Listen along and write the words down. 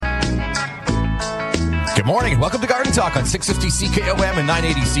Good morning and welcome to Garden Talk on 650 CKOM and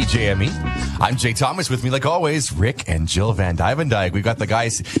 980 CJME. I'm Jay Thomas. With me, like always, Rick and Jill Van Dyke. We've got the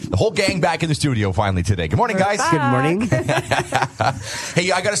guys, the whole gang back in the studio finally today. Good morning, guys. Good morning.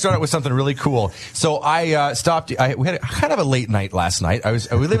 Hey, I got to start out with something really cool. So I stopped. We had kind of a late night last night.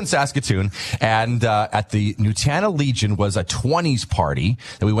 We live in Saskatoon, and at the Nutana Legion was a 20s party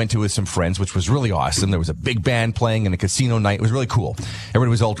that we went to with some friends, which was really awesome. There was a big band playing and a casino night. It was really cool. Everybody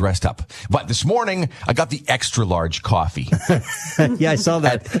was all dressed up. But this morning, I got the extra large coffee. Yeah, I saw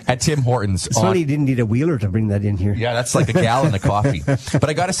that. At Tim Hortons. Somebody didn't need a wheeler to bring that in here. Yeah, that's like a gallon of coffee. But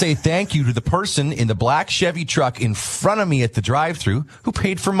I got to say thank you to the person in the black Chevy truck in front of me at the drive-thru who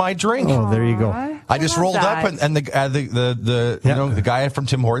paid for my drink. Oh, there you go. I just rolled up and the guy from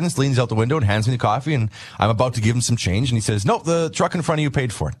Tim Hortons leans out the window and hands me the coffee, and I'm about to give him some change, and he says, "Nope, the truck in front of you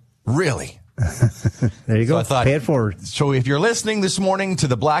paid for it." Really? There you go. So I thought, pay it forward. So if you're listening this morning to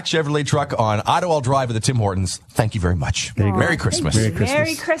the black Chevrolet truck on Ottawa Drive at the Tim Hortons, thank you very much. There you go. Merry Christmas. Merry Christmas.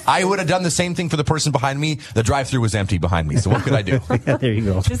 Merry Christmas. I would have done the same thing for the person behind me. The drive-thru was empty behind me, so what could I do? Yeah, there you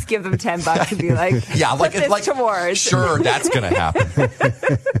go. Just give them $10 and be like, Yeah, put this towards. Sure, that's going to happen.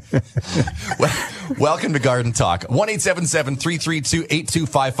 Welcome to Garden Talk.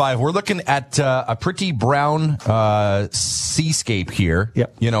 1-877-332-8255. We're looking at a pretty brown seascape here.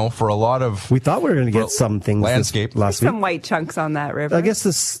 Yep. You know, for a lot of... We thought we were going to get some things landscape last week. Some white chunks on that river. I guess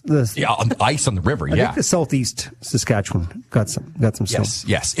this Yeah, on ice on the river, I think the southeast Saskatchewan got some snow.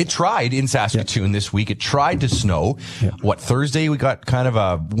 Yes. It tried in Saskatoon this week. It tried to snow. Yeah. Thursday we got kind of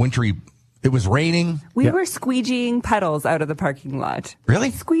a wintry... It was raining. We were squeegeeing puddles out of the parking lot.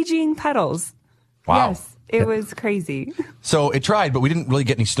 Really? Squeegeeing puddles. Wow. Yes. It was crazy. So it tried, but we didn't really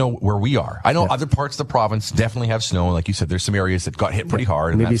get any snow where we are. I know other parts of the province definitely have snow. Like you said, there's some areas that got hit pretty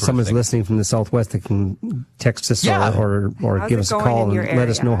hard. And Maybe that sort of someone's thing. listening from the southwest that can text us Yeah. or How's give it us a going call in and your let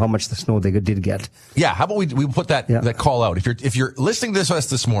us area? know how much the snow they did get. Yeah, how about we put that call out? If you're listening to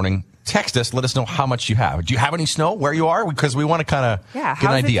this morning, text us. Let us know how much you have. Do you have any snow where you are? Because we want to kind of get an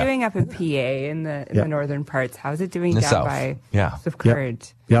how's idea. it doing up in PA in the northern parts? How's it doing In the down south. by Yeah. the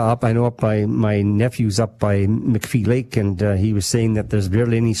current? Yeah, I know up by my nephew's up by McPhee Lake, and he was saying that there's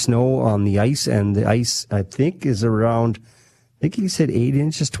barely any snow on the ice, and the ice, I think, is around, I think he said 8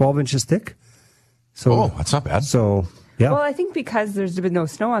 inches, 12 inches thick. So, that's not bad. So, yeah. Well, I think because there's been no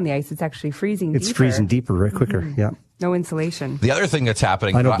snow on the ice, it's actually freezing It's deeper. freezing deeper, right, quicker, yeah. No insulation. The other thing that's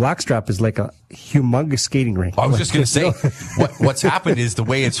happening... I know Blackstrap is like a humongous skating rink. I was just going to say, what's happened is the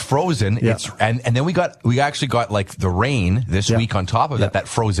way it's frozen, Yeah. and then we actually got like the rain this week on top of that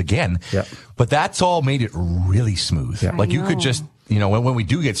froze again. Yeah. But that's all made it really smooth. Yeah. Like I you could know. just, when we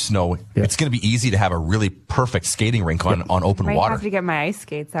do get snow, it's going to be easy to have a really perfect skating rink on open Might water. have to get my ice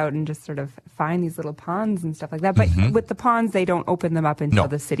skates out and just sort of find these little ponds and stuff like that. But with the ponds, they don't open them up until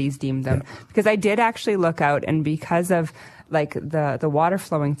the cities deem them. Because I did actually look out, and because of like the water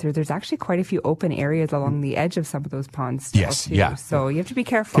flowing through, there's actually quite a few open areas along the edge of some of those ponds still, Yes, too. yeah. So you have to be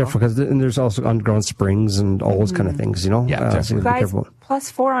careful. Careful, because there's also underground springs and all those kind of things, Yeah, so you have to be Guys, careful.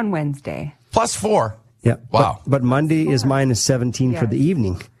 +4 on Wednesday. +4. Yeah. Wow. But Monday is minus 17 for the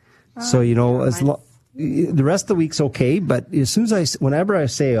evening. So, the rest of the week's okay, but as soon as whenever I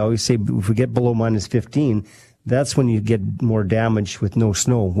always say if we get below minus 15, that's when you get more damage with no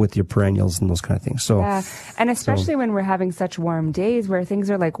snow with your perennials and those kind of things. So, Yeah, and especially when we're having such warm days where things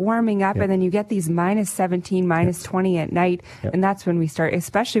are like warming up, and then you get these minus 17, minus 20 at night, and that's when we start,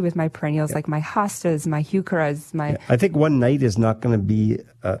 especially with my perennials, like my hostas, my heucheras, I think one night is not going to be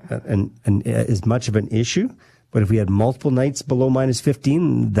as much of an issue. But if we had multiple nights below minus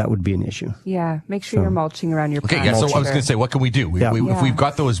 15, that would be an issue. Yeah, make sure you're mulching around your plants. Okay, so I was going to say, what can we do? If we've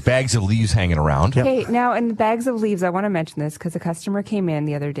got those bags of leaves hanging around. Okay, now in the bags of leaves, I want to mention this because a customer came in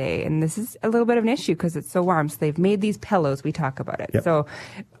the other day, and this is a little bit of an issue because it's so warm. So they've made these pillows. We talk about it. Yep. So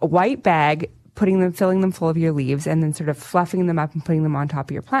a white bag, filling them full of your leaves, and then sort of fluffing them up and putting them on top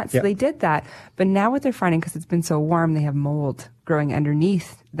of your plants. So they did that, but now what they're finding, because it's been so warm, they have mold growing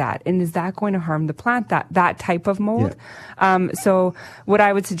underneath that. And is that going to harm the plant, that type of mold? So what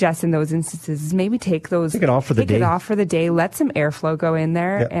I would suggest in those instances is maybe take it off for the day, let some airflow go in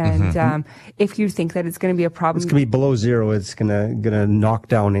there. And if you think that it's going to be a problem, it's going to be below zero. It's going to knock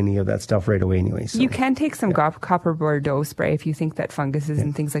down any of that stuff right away anyway. So. You can take some copper Bordeaux spray if you think that funguses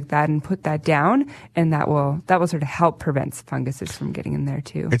and things like that, and put that down, and that will sort of help prevent funguses from getting in there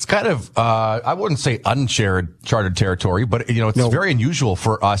too. It's kind of, I wouldn't say uncharted territory, but it's very unusual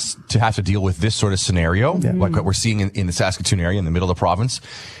for us to have to deal with this sort of scenario, like what we're seeing in the Saskatoon area, in the middle of the province,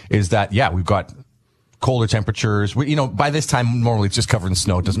 is that, we've got colder temperatures. By this time, normally it's just covered in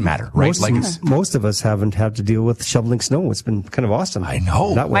snow. It doesn't matter, right? Most of us haven't had to deal with shoveling snow. It's been kind of awesome. I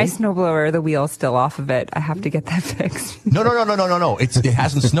know. My snowblower, the wheel's still off of it. I have to get that fixed. No. It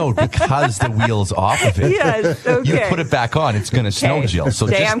hasn't snowed because the wheel's off of it. Yes, okay. You put it back on, it's going to snow, Jill. So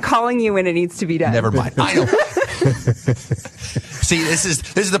Jay, I'm calling you when it needs to be done. Never mind. I know. See, this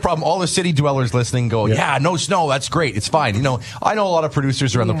is the problem. All the city dwellers listening go, yeah, no snow. That's great. It's fine. I know a lot of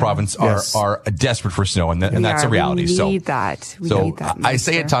producers around the province are desperate for snow, and that's a reality. We need that. We need that. I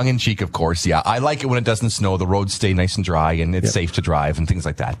say it tongue in cheek, of course. Yeah, I like it when it doesn't snow. The roads stay nice and dry, and it's safe to drive and things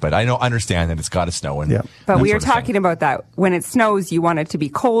like that. But I understand that it's got to snow. But we are talking about that. When it snows, you want it to be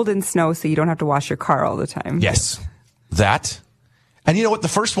cold and snow, so you don't have to wash your car all the time. Yes, that. And you know what? The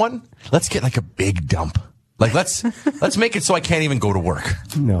first one, let's get like a big dump. Like let's make it so I can't even go to work.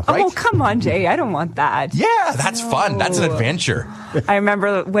 No. Right? Oh, come on, Jay. I don't want that. Yeah, that's fun. That's an adventure. I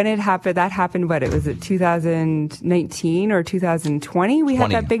remember when it happened. That happened. What it was? It 2019 or 2020? We had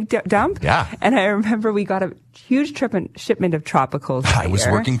that big dump. Yeah. And I remember we got a huge shipment of tropicals. I was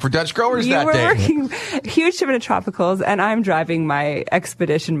working for Dutch Growers that day. Huge shipment of tropicals, and I'm driving my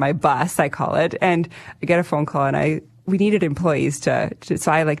expedition, my bus, I call it, and I get a phone call, and we needed employees so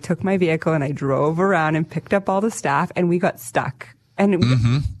I took my vehicle and I drove around and picked up all the staff, and we got stuck.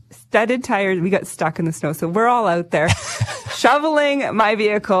 And studded tires, we got stuck in the snow. So we're all out there shoveling my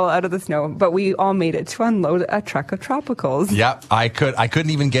vehicle out of the snow, but we all made it to unload a truck of tropicals. Yeah, I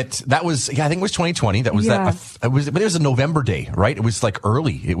couldn't even get, that was, I think it was 2020. That was but it was a November day, right? It was like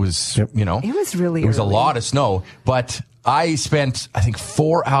early. It was, it was really It was early. a lot of snow, but I spent, I think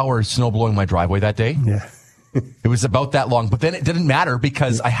 4 hours snow blowing my driveway that day. Yeah. It was about that long, but then it didn't matter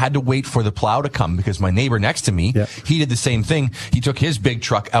because I had to wait for the plow to come because my neighbor next to me, he did the same thing. He took his big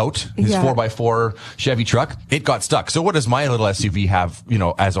truck out, his 4x4 Chevy truck. It got stuck. So what does my little SUV have,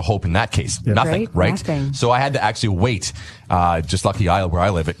 as a hope in that case? Nothing, right? Nothing. So I had to actually wait. Just lucky where I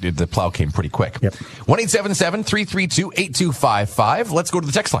live, the plow came pretty quick. 1-877-332-8255. Let's go to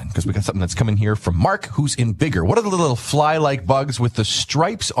the text line because we got something that's coming here from Mark, who's in Bigger. What are the little fly-like bugs with the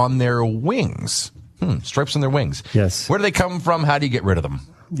stripes on their wings? Stripes on their wings. Yes. Where do they come from? How do you get rid of them?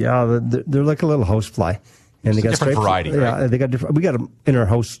 Yeah, they're like a little housefly, and they got different stripes. variety. Right? Yeah, they got different. We got them in our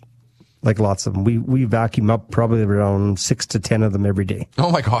house, like lots of them. We vacuum up probably around 6 to 10 of them every day.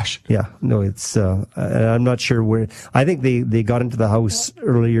 Oh my gosh. Yeah, no, it's. I'm not sure where. I think they got into the house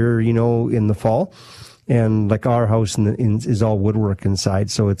earlier, in the fall. And like our house is all woodwork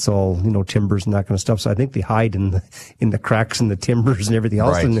inside, so it's all timbers and that kind of stuff. So I think they hide in the cracks and the timbers and everything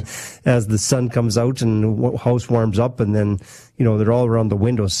else. Right. And as the sun comes out and the house warms up, and then they're all around the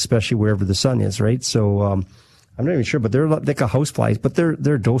windows, especially wherever the sun is, right? So I'm not even sure, but they're like a house flies, but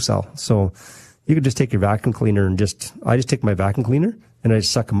they're docile. So you could just take your vacuum cleaner and I just take my vacuum cleaner and I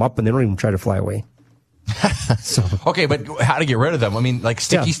just suck them up, and they don't even try to fly away. Okay, but how to get rid of them? I mean, like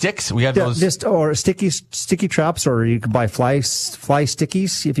sticky sticks? We have those. Or sticky traps, or you can buy fly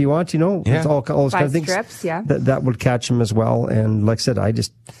stickies if you want, It's all those kind of things. Strips, yeah. That would catch them as well. And like I said, I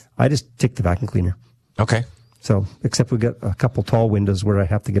just take the vacuum cleaner. Okay. So, except we got a couple tall windows where I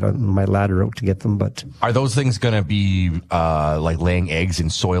have to get on my ladder out to get them. But are those things going to be like laying eggs in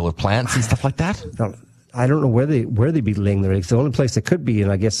soil of plants and stuff like that? I don't know where they be laying their eggs. The only place they could be,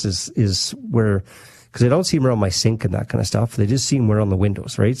 and I guess is where. Because I don't see them around my sink and that kind of stuff. They just see them around the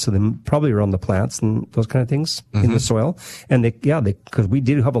windows, right? So they're probably around the plants and those kind of things in the soil. And because we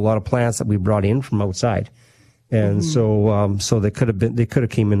did have a lot of plants that we brought in from outside. And so they could have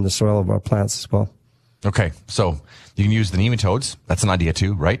came in the soil of our plants as well. Okay. So you can use the nematodes. That's an idea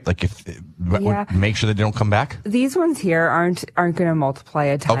too, right? Like make sure that they don't come back. These ones here aren't going to multiply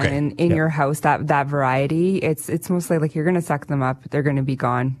a ton in your house, that variety. It's mostly like you're going to suck them up. They're going to be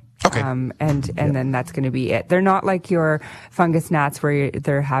gone. Okay. And then that's going to be it. They're not like your fungus gnats where you're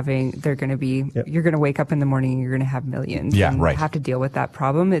going to be, you're going to wake up in the morning and you're going to have millions. Yeah, and right. have to deal with that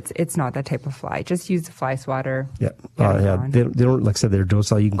problem. It's not that type of fly. Just use the fly swatter. Yeah. They don't, like I said, they're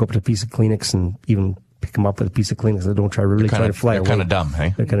docile. You can go up to a piece of Kleenex and even pick them up with a piece of Kleenex. They don't try to fly away. They're kind of dumb,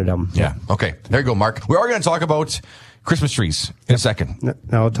 hey? They're kind of dumb. Yeah. Okay. There you go, Mark. We are going to talk about Christmas trees in a second.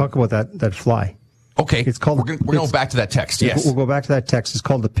 Now I'll talk about that fly. Okay. It's called. We're going to go back to that text. Yes. We'll go back to that text. It's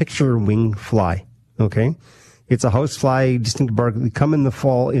called the picture wing fly. Okay. It's a house fly, distinct bark. They come in the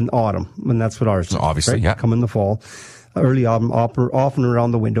fall, in autumn, and that's what ours is. Obviously, right? yeah. Come in the fall, early autumn, often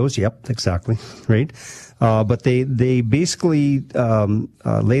around the windows. Yep, exactly. Right. But they basically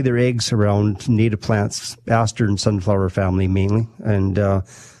lay their eggs around native plants, aster and sunflower family mainly, and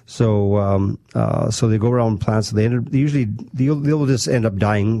so they go around plants. So they'll just end up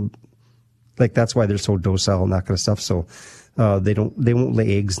dying. like that's why they're so docile and that kind of stuff. So they won't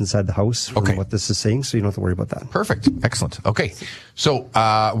lay eggs inside the house from what this is saying, so you don't have to worry about that. Perfect. Excellent. Okay. So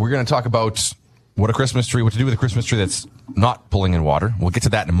we're going to talk about what to do with a Christmas tree that's not pulling in water. We'll get to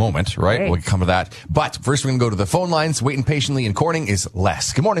that in a moment, right? Great. We'll come to that. But first we're going to go to the phone lines. Waiting patiently in Corning is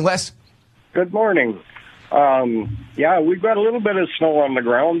Les. Good morning, Les. Good morning. We've got a little bit of snow on the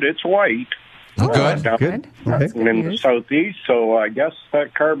ground. It's white. Oh, good. Good. Okay. In the southeast, so I guess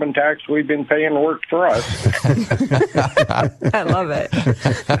that carbon tax we've been paying worked for us. I love it.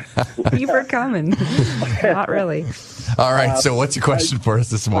 Keep her coming. Not really. All right. So what's your question for us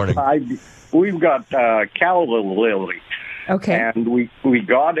this morning? We've got calla lily. Okay. And we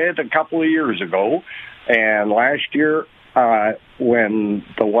got it a couple of years ago. And last year, when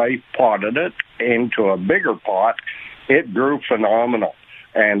the wife potted it into a bigger pot, it grew phenomenal.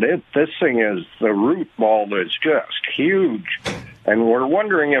 And this thing is, the root ball is just huge. And we're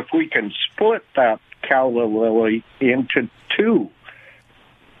wondering if we can split that calla lily into two.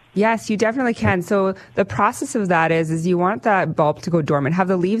 Yes, you definitely can. So the process of that is you want that bulb to go dormant. Have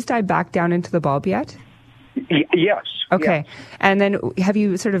the leaves died back down into the bulb yet? Yes. Okay. Yes. And then have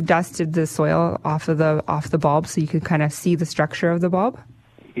you sort of dusted the soil off the bulb so you can kind of see the structure of the bulb?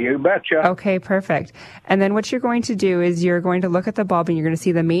 You betcha. Okay, perfect. And then what you're going to do is you're going to look at the bulb and you're going to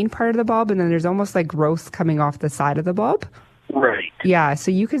see the main part of the bulb, and then there's almost like growth coming off the side of the bulb. Right. Yeah, so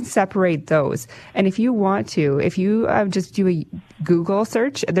you can separate those. And if you want to, if you just do a Google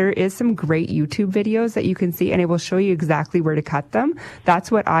search, there is some great YouTube videos that you can see, and it will show you exactly where to cut them.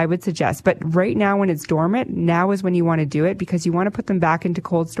 That's what I would suggest. But right now, when it's dormant, now is when you want to do it, because you want to put them back into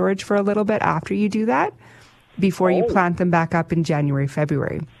cold storage for a little bit after you do that, before you plant them back up in January,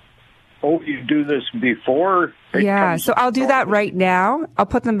 February. Oh, you do this before? Yeah, so I'll do that right now. I'll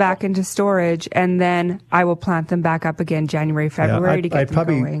put them back into storage, and then I will plant them back up again January, February to get them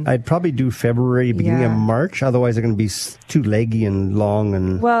going. I'd probably do February, beginning of March. Otherwise, they're going to be too leggy and long.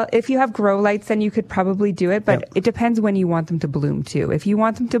 And well, if you have grow lights, then you could probably do it, but it depends when you want them to bloom too. If you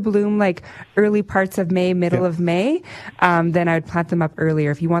want them to bloom like early parts of May, middle of May, then I would plant them up earlier.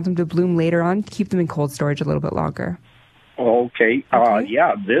 If you want them to bloom later on, keep them in cold storage a little bit longer. Okay.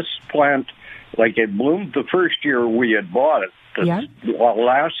 This plant, like it bloomed the first year we had bought it.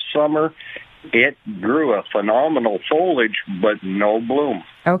 Last summer, it grew a phenomenal foliage, but no bloom.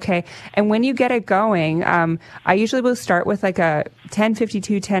 Okay. And when you get it going, I usually will start with like a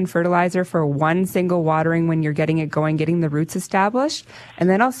 10-52-10 fertilizer for one single watering when you're getting it going, getting the roots established.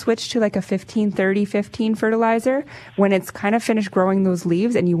 And then I'll switch to like a 15-30-15 fertilizer when it's kind of finished growing those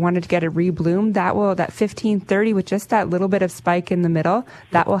leaves and you wanted to get it rebloomed. That 15-30 with just that little bit of spike in the middle,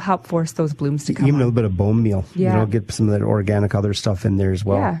 that will help force those blooms to come even on. a little bit of bone meal. Yeah. You know, get some of that organic other stuff in there as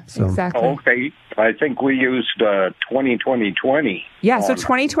well. Yeah, exactly. Okay. I think we used 20-20-20. Yeah, so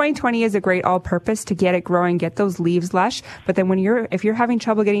 20-20-20 is a great all-purpose to get it growing, get those leaves lush. But then if you're having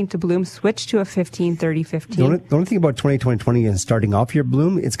trouble getting to bloom, switch to a 15-30-15. The only thing about 20-20-20 and starting off your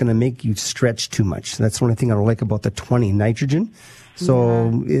bloom, it's going to make you stretch too much. That's the only thing I don't like about the 20 nitrogen.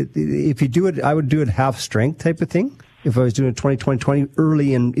 So if you do it, I would do it half strength type of thing. If I was doing 20-20-20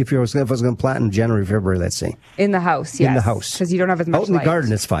 early, and if I was going to plant in January, February, let's say. In the house, yes. In the house. Because you don't have as much Out in light. the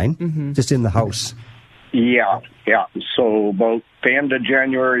garden, it's fine. Mm-hmm. Just in the house. Yeah. So about the end of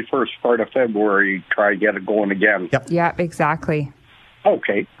January, first part of February, try to get it going again. Yep. Yeah, exactly.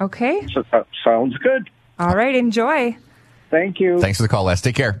 Okay. So that sounds good. All right, enjoy. Thank you. Thanks for the call, Les.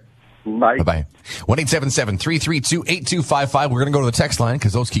 Take care. Bye. Bye-bye. 1-877-332-8255. We're going to go to the text line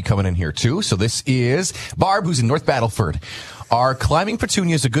because those keep coming in here too. So this is Barb, who's in North Battleford. Are climbing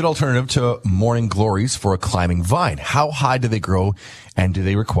petunias a good alternative to morning glories for a climbing vine? How high do they grow, and do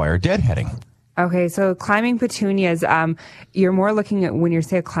they require deadheading? Okay, so climbing petunias, you're more looking at, when you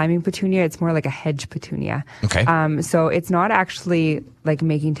say a climbing petunia, it's more like a hedge petunia. Okay. So it's not actually like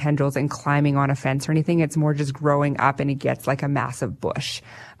making tendrils and climbing on a fence or anything. It's more just growing up and it gets like a massive bush.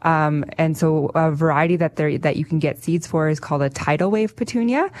 And so a variety that you can get seeds for is called a tidal wave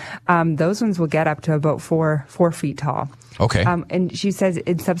petunia. Those ones will get up to about 4 feet tall. Okay. And she says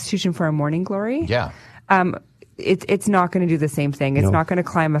in substitution for a morning glory. Yeah. It's not going to do the same thing. It's not going to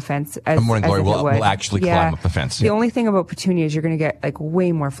climb a fence as a morning glory as if it would. will actually climb up the fence. The only thing about petunia is you're going to get like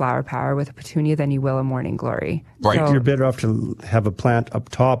way more flower power with a petunia than you will a morning glory. Right. So, You're better off to have a plant up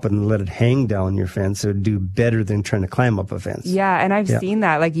top and let it hang down your fence. It would do better than trying to climb up a fence. yeah, and I've seen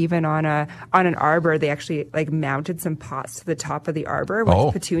that like even on an arbor, they actually like mounted some pots to the top of the arbor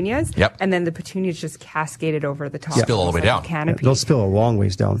with petunias. Yep. And then the petunias just cascaded over the top. Spill all the way like down. a canopy. They'll spill a long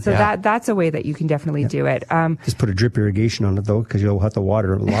ways down. So that's a way that you can definitely do it. Just put a drip irrigation on it, though, because you'll have to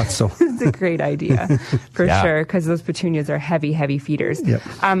water a lot. So it's a great idea for sure, because those petunias are heavy feeders. Yep.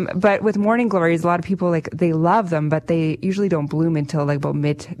 But with morning glories, a lot of people they love them, but they usually don't bloom until about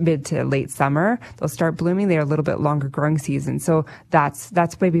mid to late summer. They'll start blooming. They're a little bit longer growing season. So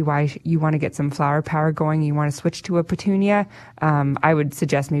that's maybe why you want to get some flower power going. You want to switch to a petunia. I would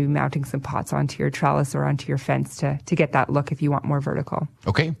suggest maybe mounting some pots onto your trellis or onto your fence to get that look if you want more vertical.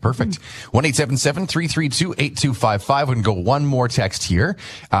 Okay, perfect. 1-877-332-8255. We can go one more text here.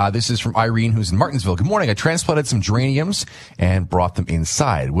 This is from Irene, who's in Martinsville. Good morning. I transplanted some geraniums and brought them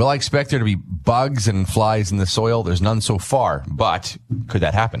inside. Will I expect there to be bugs and flies in the soil? There's none so far, but could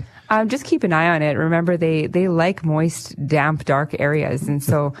that happen? Just keep an eye on it. Remember, they like moist, damp, dark areas. And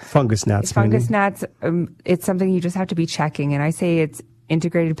so fungus gnats. It's something you just have to be checking. And I say it's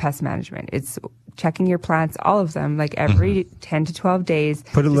integrated pest management. It's checking your plants, all of them, like every 10 to 12 days.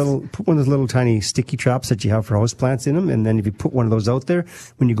 Put one of those little tiny sticky traps that you have for house plants in them, and then if you put one of those out there,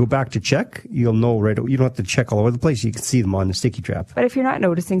 when you go back to check, you'll know right away. You don't have to check all over the place. You can see them on the sticky trap. But if you're not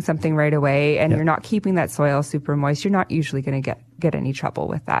noticing something right away and you're not keeping that soil super moist, you're not usually going to get any trouble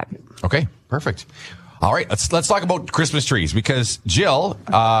with that. Okay, perfect. All right, let's talk about Christmas trees, because Jill,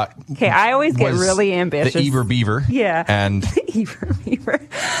 okay, I always get really ambitious. The Eager Beaver, yeah, and the Eager Beaver,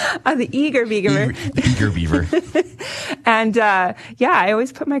 the Eager Beaver, the Eager Beaver, and I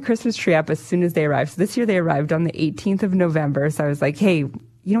always put my Christmas tree up as soon as they arrive. So this year they arrived on the 18th of November. So I was like, hey,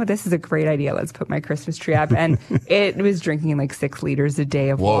 you know what? This is a great idea. Let's put my Christmas tree up. And it was drinking like 6 liters a day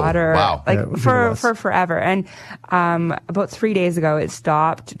of water, for forever. And about 3 days ago, it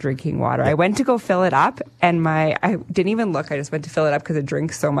stopped drinking water. I went to go fill it up, and I didn't even look. I just went to fill it up because it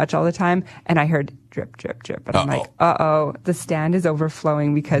drinks so much all the time. And I heard drip, drip, drip. And I'm like, the stand is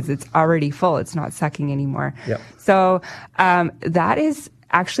overflowing because it's already full. It's not sucking anymore. Yep. So that is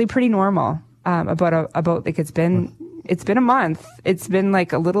actually pretty normal. It's been a month. It's been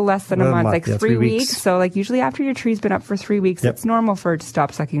like a little less than a month, like 3 weeks. So like usually after your tree's been up for 3 weeks, it's normal for it to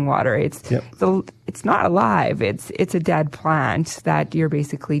stop sucking water. It's not alive. It's a dead plant that you're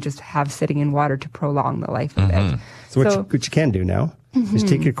basically just have sitting in water to prolong the life of it. So what you can do now is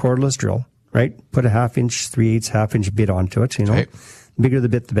take your cordless drill, right? Put a 1/2 inch, 3/8 1/2 inch bit onto it, Okay. Bigger the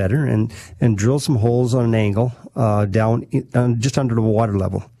bit, the better, and drill some holes on an angle down just under the water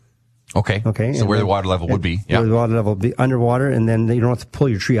level. Okay. So where the water level would be. Yeah. Where the water level would be underwater, and then you don't have to pull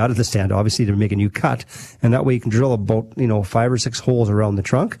your tree out of the stand, obviously, to make a new cut. And that way you can drill about, 5 or 6 holes around the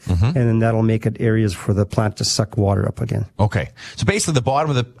trunk, and then that'll make it areas for the plant to suck water up again. Okay. So basically the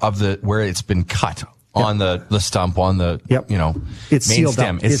bottom of the where it's been cut on the stump, on the, it's main sealed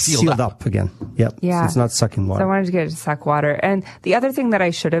stem. Up. It's sealed up again. Yep. Yeah. So it's not sucking water. So I wanted to get it to suck water. And the other thing that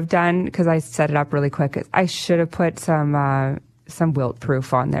I should have done, because I set it up really quick, is I should have put some wilt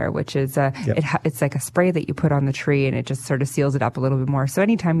proof on there, which is it's like a spray that you put on the tree, and it just sort of seals it up a little bit more. So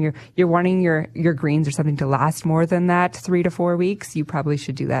anytime you're wanting your greens or something to last more than that 3 to 4 weeks, you probably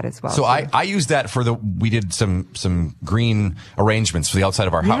should do that as well. So I used that we did some green arrangements for the outside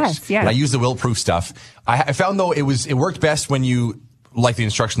of our house. Yes. And I used the wilt proof stuff. I found though it worked best when you, like the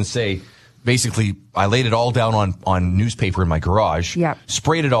instructions say, basically, I laid it all down on newspaper in my garage,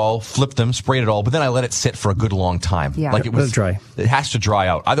 sprayed it all, flipped them, sprayed it all, but then I let it sit for a good long time. Yeah. Like it was dry. It has to dry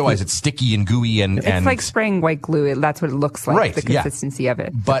out. Otherwise, it's sticky and gooey and it's like spraying white glue. That's what it looks like, right, the consistency of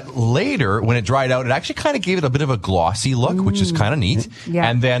it. But later, when it dried out, it actually kind of gave it a bit of a glossy look, which is kind of neat. Yeah.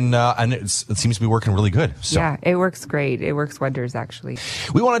 And then it seems to be working really good. So. Yeah, it works great. It works wonders, actually.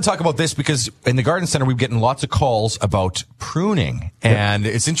 We want to talk about this because in the garden center, we're getting lots of calls about pruning. And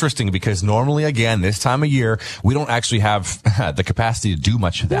it's interesting because normally, again, this time of year, we don't actually have the capacity to do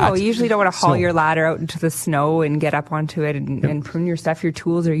much of that. No, you usually don't want to haul your ladder out into the snow and get up onto it and prune your stuff. Your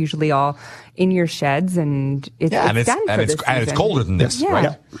tools are usually all in your sheds, and it's done for this season. And it's colder than this,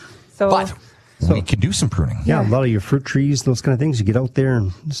 right? Yeah. But we can do some pruning. Yeah, a lot of your fruit trees, those kind of things. You get out there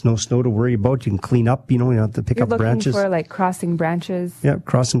and there's no snow to worry about. You can clean up, you don't have to pick up branches. You're looking for like crossing branches. Yeah,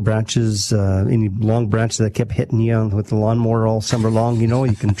 crossing branches, any long branches that kept hitting you with the lawnmower all summer long,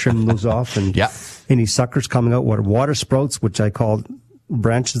 you can trim those off. And any suckers coming out, water sprouts, which I call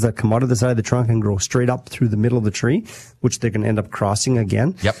branches that come out of the side of the trunk and grow straight up through the middle of the tree, which they can end up crossing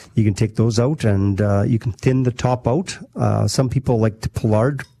again. Yep. You can take those out and you can thin the top out. Some people like to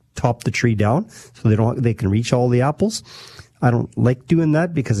pollard top the tree down so they can reach all the apples. I don't like doing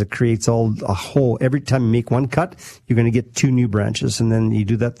that because it creates a hole. Every time you make one cut, you're going to get 2 new branches, and then you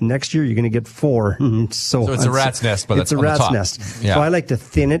do that the next year, you're going to get 4. So it's a rat's nest, but it's a rat's nest. Yeah. So I like to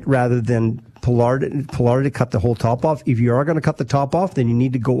thin it rather than pollard it, cut the whole top off. If you are going to cut the top off, then you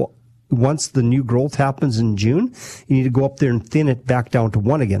need to go once the new growth happens in June, you need to go up there and thin it back down to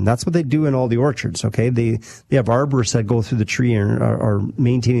 1 again. That's what they do in all the orchards, okay? They have arborists that go through the tree and are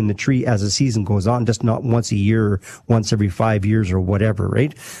maintaining the tree as the season goes on, just not once a year or once every 5 years or whatever,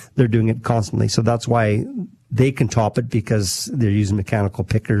 right? They're doing it constantly. So that's why they can top it, because they're using mechanical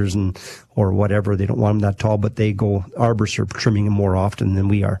pickers or whatever. They don't want them that tall, but arborists are trimming them more often than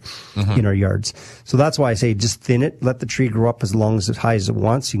we are in our yards. So that's why I say just thin it, let the tree grow up as high as it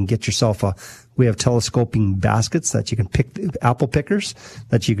wants. You can get yourself we have telescoping baskets that you can pick, apple pickers,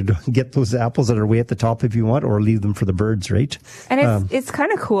 that you can get those apples that are way at the top if you want, or leave them for the birds, right? And it's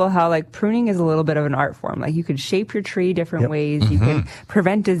kind of cool how like pruning is a little bit of an art form. Like you could shape your tree different ways. You can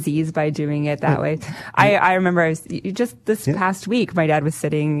prevent disease by doing it that way. I remember just this past week, my dad was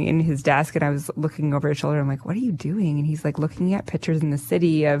sitting in his desk and I was looking over his shoulder. I'm like, what are you doing? And he's like looking at pictures in the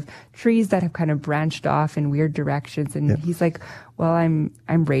city of trees that have kind of branched off in weird directions. And he's like, well, I'm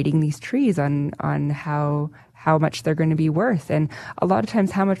rating these trees on how much they're going to be worth. And a lot of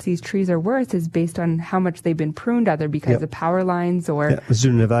times how much these trees are worth is based on how much they've been pruned, either because of power lines or... Yeah, it's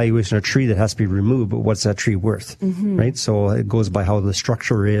doing an evaluation of a tree that has to be removed, but what's that tree worth, right? So it goes by how the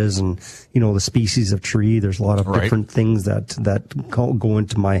structure is and, the species of tree. There's a lot of different things that go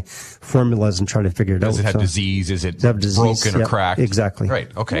into my formulas and try to figure it out. Does it have disease? Is it broken or cracked? Exactly.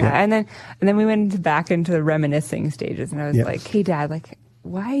 Right, okay. Yeah, and then we went back into the reminiscing stages, and I was like, hey, Dad, like...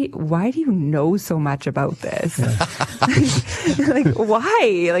 Why do you know so much about this? Like,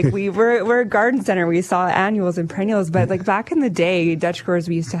 why? Like, we're a garden center. We saw annuals and perennials, but like back in the day, Dutch growers,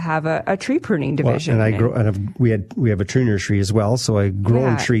 we used to have a tree pruning division. We have a tree nursery as well. So I've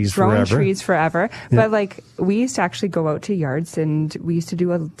grown trees forever. Yeah. But like, we used to actually go out to yards and we used to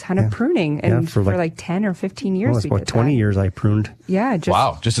do a ton of pruning. And for like 10 or 15 years, it's about 20 years I pruned. Yeah.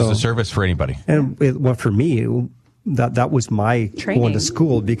 Just as a service for anybody. And for me, that was my training. Going to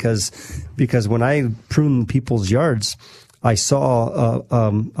school because when I pruned people's yards, I saw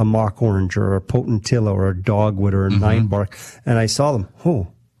a mock orange or a potentilla or a dogwood or a 9-bark, and I saw them. Oh,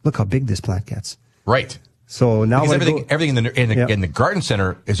 look how big this plant gets! Right. So now everything in the garden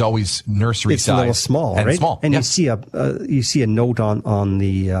center is always nursery size. It's a little small, and right? Small. And you see a note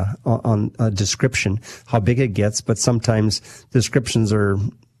on a description how big it gets, but sometimes descriptions are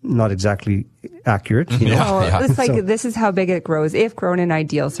not exactly accurate. It's like this is how big it grows if grown in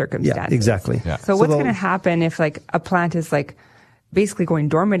ideal circumstances. Yeah, exactly. Yeah. So what's going to happen if like a plant is like basically going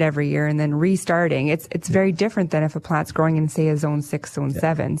dormant every year and then restarting? It's very different than if a plant's growing in, say, a zone 6, zone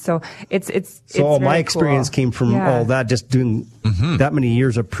 7. So it's all my experience came from all that, just doing that many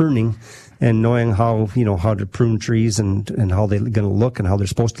years of pruning and knowing how to prune trees and how they're going to look and how they're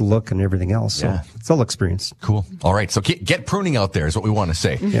supposed to look and everything else. So it's all experience. Cool. All right. So get pruning out there is what we want to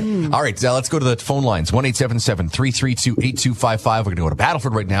say. All right. Let's go to the phone lines. 1-877-332-8255. We're going to go to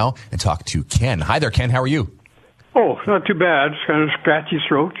Battleford right now and talk to Ken. Hi there, Ken. How are you? Oh, not too bad. It's kind of scratchy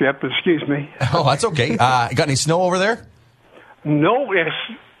throat. Yep. Excuse me. Oh, that's okay. Got any snow over there? No. It's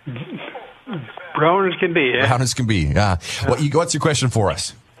brown as can be. Brown as can be. What's your question for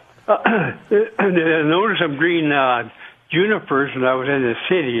us? I noticed some green junipers when I was in the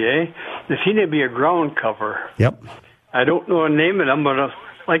city, There seemed to be a ground cover. Yep. I don't know the name of them, but I'd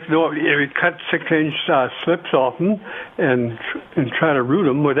like to know if we cut 6-inch slips off them and try to root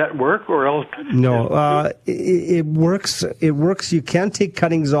them. Would that work, or else? No, it works. It works. You can take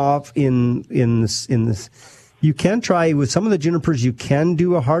cuttings off in this. You can try with some of the junipers. You can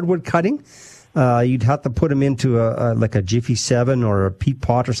do a hardwood cutting. You'd have to put them into like a Jiffy 7 or a peat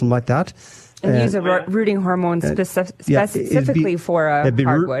pot or something like that. And use a rooting hormone specifically for a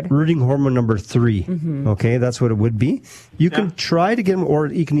hardwood. Rooting hormone number 3. Okay, that's what it would be. You can try to get them, or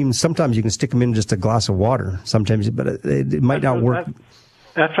you can even sometimes you can stick them in just a glass of water. Sometimes, but it might not work.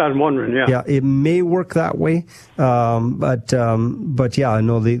 That's what I was wondering. Yeah. Yeah, it may work that way, but yeah, I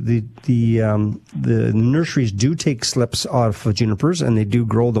know the nurseries do take slips off of junipers and they do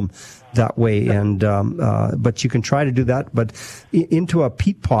grow them that way, and but you can try to do that. But into a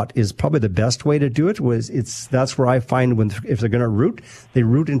peat pot is probably the best way to do it. That's where I find if they're going to root, they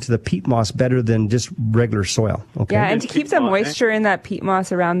root into the peat moss better than just regular soil. Okay. Yeah, and to keep the moisture in that peat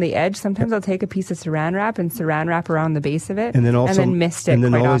moss around the edge, sometimes I'll take a piece of saran wrap and saran wrap around the base of it, and then mist it. And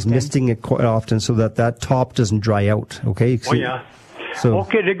then quite always often. misting it quite often so that top doesn't dry out. Okay. Oh yeah. So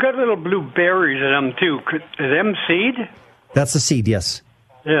okay, they got little blue berries in them too. Is them seed? That's the seed. Yes.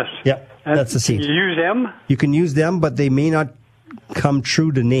 Yes. Yeah, that's the seed. You use them? You can use them, but they may not come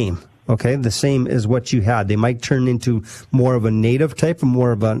true to name. Okay, the same as what you had. They might turn into more of a native type,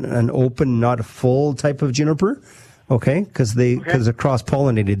 more of an open, not a full type of juniper. Okay, because they're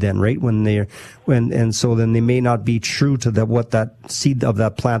cross-pollinated then, right? So then they may not be true to what that seed of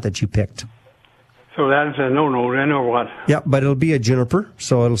that plant that you picked. So that's a no-no then, or what? Yeah, but it'll be a juniper,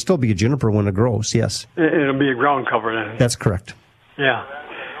 so it'll still be a juniper when it grows. Yes, It'll be a ground cover then. that's correct. Yeah.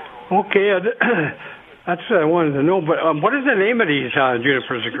 Okay. That's what I wanted to know. But what is the name of these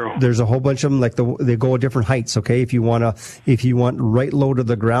junipers that grow? There's a whole bunch of them. They go at different heights. Okay, if you want right low to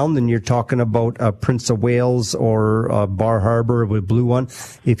the ground, then you're talking about Prince of Wales or Bar Harbor with blue one.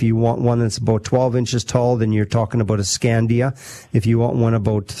 If you want one that's about 12 inches tall, then you're talking about a Scandia. If you want one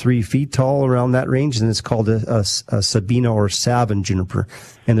about 3 feet tall, around that range, then it's called a Sabina or Savin juniper.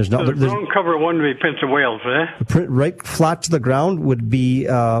 And there's not. So the ground cover one would be Prince of Wales, eh? Right flat to the ground would be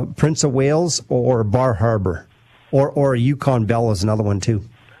Prince of Wales or Bar Harbor, or Yukon Bell is another one too.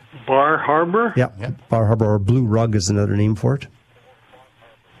 Bar Harbor? Yeah, Bar Harbor or Blue Rug is another name for it.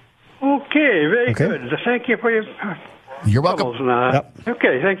 Okay, very good. Thank you for your. You're welcome. Yep.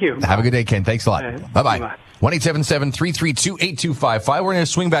 Okay, thank you. Have a good day, Ken. Thanks a lot. Okay. Bye-bye. Bye-bye. 1-877-332-8255. We're going to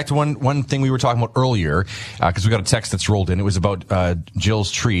swing back to one thing we were talking about earlier, because we got a text that's rolled in. It was about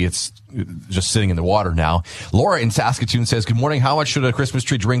Jill's tree. It's just sitting in the water now. Laura in Saskatoon says, good morning. How much should a Christmas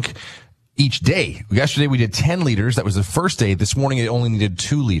tree drink each day? Yesterday we did 10 liters. That was the first day. This morning it only needed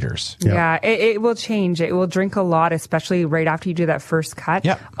 2 liters. Yeah, it will change. It will drink a lot, especially right after you do that first cut.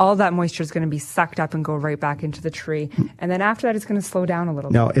 Yeah. All that moisture is going to be sucked up and go right back into the tree. And then after that, it's going to slow down a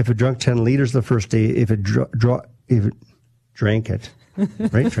little bit. Now, if it drank 10 liters the first day, if it drank it,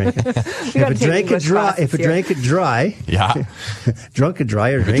 right? Drank it. If it drank it dry, Yeah. drunk it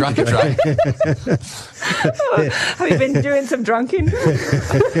dry or drank it dry. Have you been doing some drunken?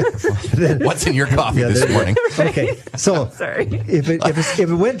 What's in your coffee this morning? Okay, so Sorry. if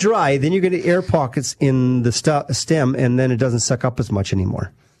it went dry, then you're going to air pockets in the stem, and then it doesn't suck up as much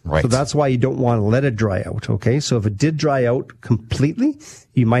anymore. Right. So that's why you don't want to let it dry out. Okay, so if it did dry out completely,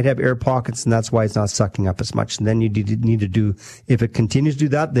 you might have air pockets, and that's why it's not sucking up as much. And then you need to do, if it continues to do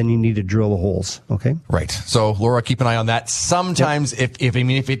that, then you need to drill the holes. Okay. Right. So Laura, keep an eye on that. Sometimes if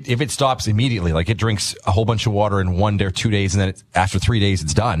it stops immediately, like it drinks a whole bunch of water in 1 day or 2 days, and then after 3 days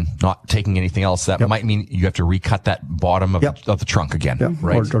it's done, not taking anything else, that might mean you have to recut that bottom of the trunk again.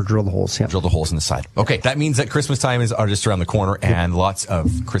 Right. Or drill the holes. Yeah. Drill the holes in the side. Okay. That means that Christmas time are just around the corner, and lots of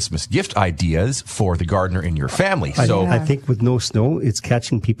Christmas gift ideas for the gardener in your family. So I think with no snow, it's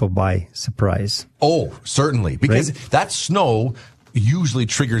catching people by surprise. Oh, certainly. Because that snow usually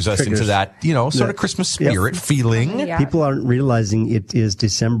triggers us into that, sort of Christmas spirit feeling. Yeah. People aren't realizing it is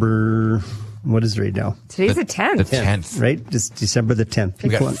December. What is it right now? Today's the 10th. The 10th. Right? It's December the 10th. We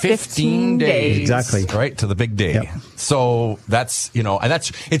got 15 days. Exactly. Right? To the big day. Yep. So that's,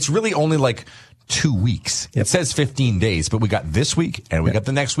 it's really only like 2 weeks. Yep. It says 15 days, but we got this week and we got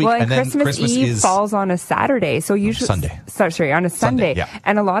the next week. Well, and then Christmas Eve falls on a Saturday. So usually Sunday. Sorry, on a Sunday. Yeah.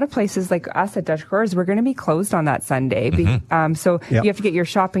 And a lot of places like us at Dutch Growers, we're going to be closed on that Sunday. So you have to get your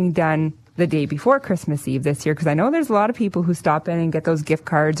shopping done the day before Christmas Eve this year, because I know there's a lot of people who stop in and get those gift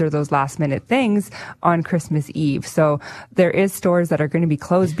cards or those last minute things on Christmas Eve. So there is stores that are going to be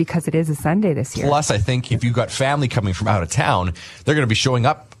closed because it is a Sunday this year. Plus, I think if you've got family coming from out of town, they're going to be showing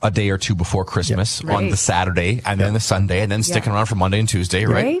up a day or two before Christmas on the Saturday and then the Sunday and then sticking around for Monday and Tuesday,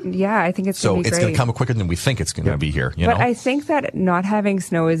 right? Yeah, I think it's going to be great. So it's going to come quicker than we think it's going to be here. But I think that not having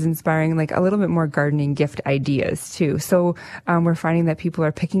snow is inspiring like a little bit more gardening gift ideas too. So we're finding that people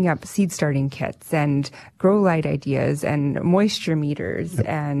are picking up seed starting kits and grow light ideas and moisture meters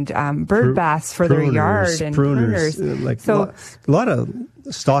and bird baths for their yard and pruners. A lot of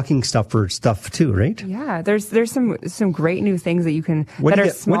stocking stuffer stuff too, right? Yeah, there's some great new things that you can What that do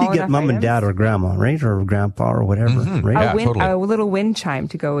are small you get enough mom and items. dad or grandma, right, or grandpa or whatever, right? Yeah, totally. A little wind chime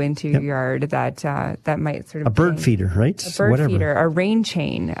to go into your yard that might sort of A bird feeder, right? A bird whatever. feeder, a rain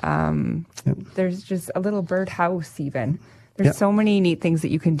chain. There's just a little bird house even. There's so many neat things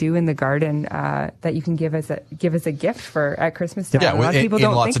that you can do in the garden that you can give as a gift for at Christmas time. Yeah, a lot of people in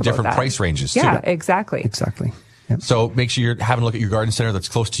don't lots think of about different that. price ranges, too. Yeah, exactly. Exactly. Yep. So make sure you're having a look at your garden center that's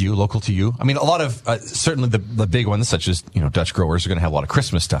close to you, local to you. I mean, a lot of, certainly the big ones, such as, Dutch Growers, are going to have a lot of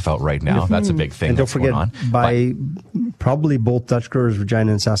Christmas stuff out right now. That's a big thing. And don't forget, by probably both Dutch Growers,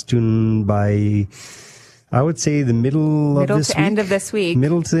 Regina and Saskatoon, by I would say the middle of this to week. end of this week.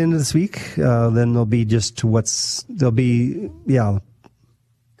 Middle to the end of this week. Then there'll be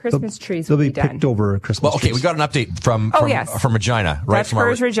Christmas trees They'll will be be done. picked over Christmas Well, okay, trees. we got an update from Regina, right? Dutch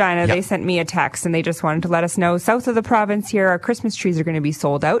Firs Regina, Yep. they sent me a text and they just wanted to let us know south of the province here, our Christmas trees are going to be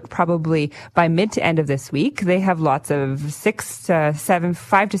sold out probably by mid to end of this week. They have lots of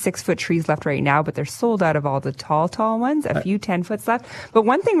 5 to 6 foot trees left right now, but they're sold out of all the tall ones, a few 10 foots left. But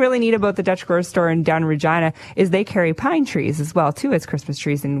one thing really neat about the Dutch Grower Store in down in Regina is they carry pine trees as well too as Christmas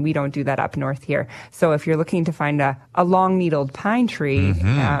trees, and we don't do that up north here. So if you're looking to find a long needled pine tree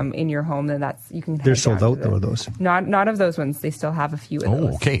in your home, then you can. They're sold out though, those. Not of those ones. They still have a few of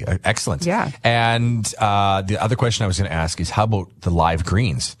those. Oh, okay. Excellent. Yeah. And the other question I was going to ask is, how about the live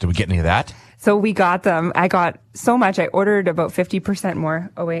greens? Did we get any of that? So we got them. I got so much. I ordered about 50% more.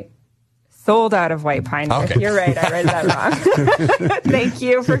 Oh, wait. Sold out of white pine. Okay. You're right. I read that wrong. Thank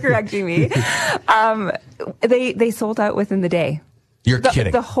you for correcting me. They sold out within the day. You're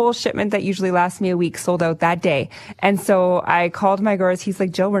kidding. The whole shipment that usually lasts me a week sold out that day. And so I called my growers. He's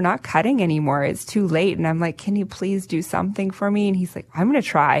like, Jill, we're not cutting anymore. It's too late. And I'm like, can you please do something for me? And he's like, I'm going to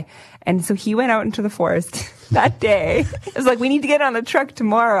try. And so he went out into the forest that day. It was like, we need to get on the truck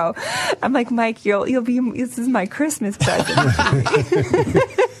tomorrow. I'm like, Mike, you'll be, this is my Christmas present.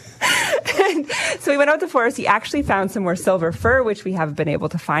 So he went out to the forest. He actually found some more silver fir, which we haven't been able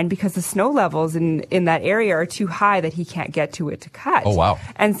to find because the snow levels in that area are too high that he can't get to it to cut. Oh, wow.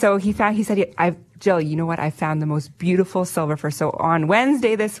 And so he said, Jill, you know what? I found the most beautiful silver fir. So on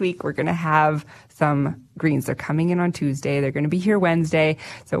Wednesday this week, we're going to have some greens. They're coming in on Tuesday. They're going to be here Wednesday.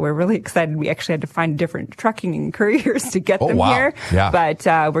 So we're really excited. We actually had to find different trucking and couriers to get them here. Yeah. But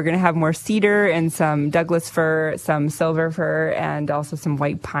we're going to have more cedar and some Douglas fir, some silver fir, and also some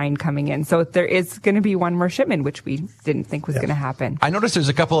white pine coming in. So there is going to be one more shipment, which we didn't think was going to happen. I noticed there's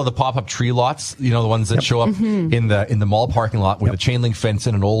a couple of the pop-up tree lots, the ones that show up in the mall parking lot with a chain link fence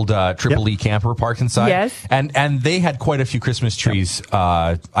and an old Triple E camper parked inside. Yes. And they had quite a few Christmas trees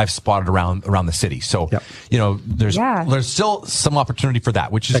I've spotted around the city. So, there's still some opportunity for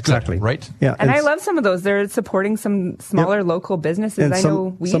that, which is exactly good, right? Yeah. And I love some of those. They're supporting some smaller local businesses. And I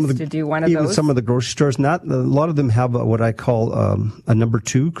know we used to do one of even those. some of the grocery stores, a lot of them have what I call a number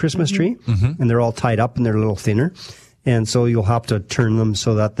 2 Christmas tree, and they're all tied up and they're a little thinner. And so you'll have to turn them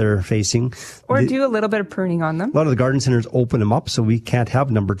so that they're facing. Or do a little bit of pruning on them. A lot of the garden centers open them up, so we can't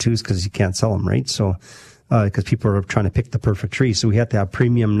have number 2s because you can't sell them, right? So, because people are trying to pick the perfect tree. So we have to have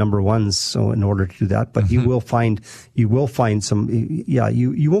premium number 1s so in order to do that. But you will find some,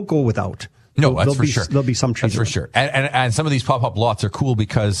 you won't go without. No, that's for sure. There'll be some trees. That's for sure. And some of these pop-up lots are cool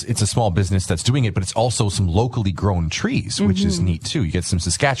because it's a small business that's doing it, but it's also some locally grown trees, which is neat too. You get some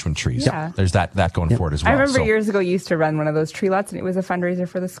Saskatchewan trees. Yeah. There's that going for it as well. I remember years ago you used to run one of those tree lots, and it was a fundraiser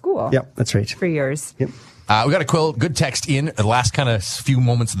for the school. Yep, that's right. For years. Yep. We got a good text in the last kind of few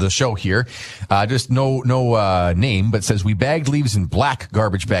moments of the show here. Just no name, but says, we bagged leaves in black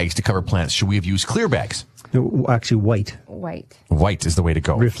garbage bags to cover plants. Should we have used clear bags? No, actually, white. White is the way to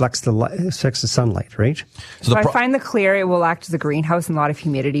go. Reflects the sunlight, right? So I find the clear, it will act as a greenhouse, and a lot of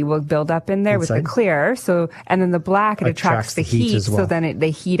humidity will build up in there with the clear. So, and then the black, it attracts the heat as well. So then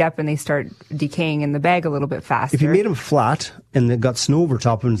they heat up and they start decaying in the bag a little bit faster. If you made them flat and they got snow over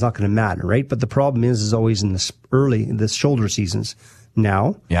top of them, it's not going to matter, right? But the problem is always in the shoulder seasons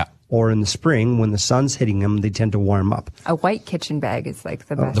now. Yeah. Or in the spring, when the sun's hitting them, they tend to warm up. A white kitchen bag is like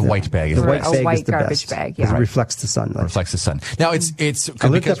the best. The white bag is the best. A white is the garbage best. bag, It yeah. reflects the sun. Reflects the sun. Now it's I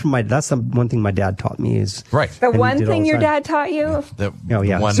learned that from that's the one thing my dad taught me is right. The one thing your dad taught you? One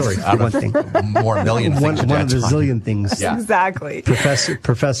thing. More million things. One of the zillion things. Yeah. Exactly.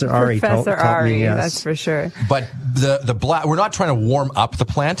 Professor Ari taught me. Yes. That's for sure. But the black, we're not trying to warm up the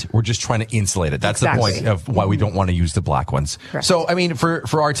plant. We're just trying to insulate it. That's the point of why we don't want to use the black ones. Correct. So, I mean,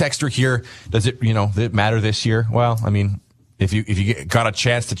 for our texter here, does it matter this year? Well, I mean, if you got a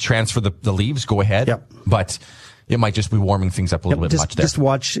chance to transfer the leaves, go ahead. Yep. But it might just be warming things up a little bit much there. Just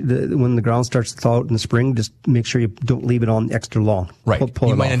watch when the ground starts to thaw out in the spring. Just make sure you don't leave it on extra long. Right. Pull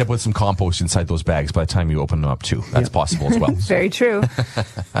you it might off. end up with some compost inside those bags by the time you open them up too. That's possible as well. Very true.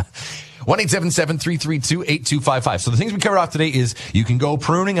 1-877-332-8255. So the things we covered off today is you can go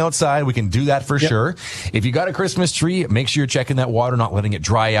pruning outside. We can do that for sure. If you got a Christmas tree, make sure you're checking that water, not letting it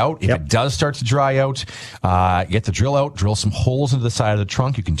dry out. If it does start to dry out, get the drill out, drill some holes into the side of the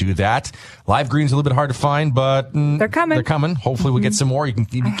trunk. You can do that. Live green's a little bit hard to find, but they're coming. They're coming. Hopefully we'll get some more. You can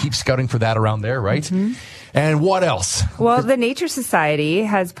keep scouting for that around there, right? And what else? Well, the Nature Society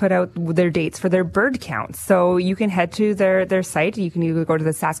has put out their dates for their bird counts. So you can head to their site. You can either go to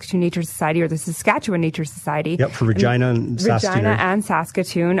the Saskatoon Nature Society Society or the Saskatchewan Nature Society. Yep, for Regina and Saskatoon. Regina and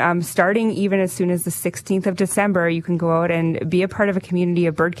Saskatoon. Starting even as soon as the 16th of December, you can go out and be a part of a community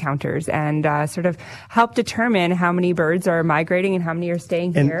of bird counters and sort of help determine how many birds are migrating and how many are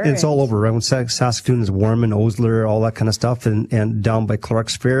staying here. And it's all over, right? When Saskatoon is Warman, Osler, all that kind of stuff. And down by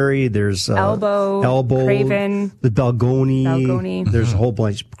Clark's Ferry, there's Elbow, Craven, the Balgony. There's a whole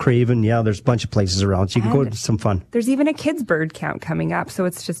bunch. Craven, yeah, there's a bunch of places around. So you can go to some fun. There's even a kids bird count coming up. So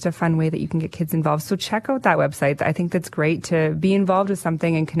it's just a fun way that you can get kids involved. So check out that website. I think that's great to be involved with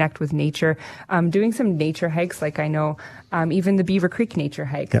something and connect with nature. Doing some nature hikes, like I know even the Beaver Creek Nature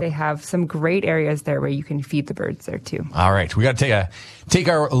Hike. Yep. They have some great areas there where you can feed the birds there too. All right. We got to take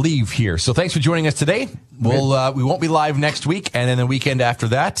our leave here. So thanks for joining us today. We won't be live next week. And then the weekend after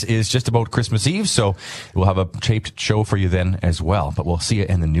that is just about Christmas Eve. So we'll have a taped show for you then as well. But we'll see you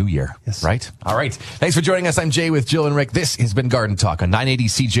in the new year. Yes. Right? All right. Thanks for joining us. I'm Jay with Jill and Rick. This has been Garden Talk on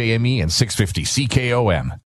 980 CJME and 650 CKOM.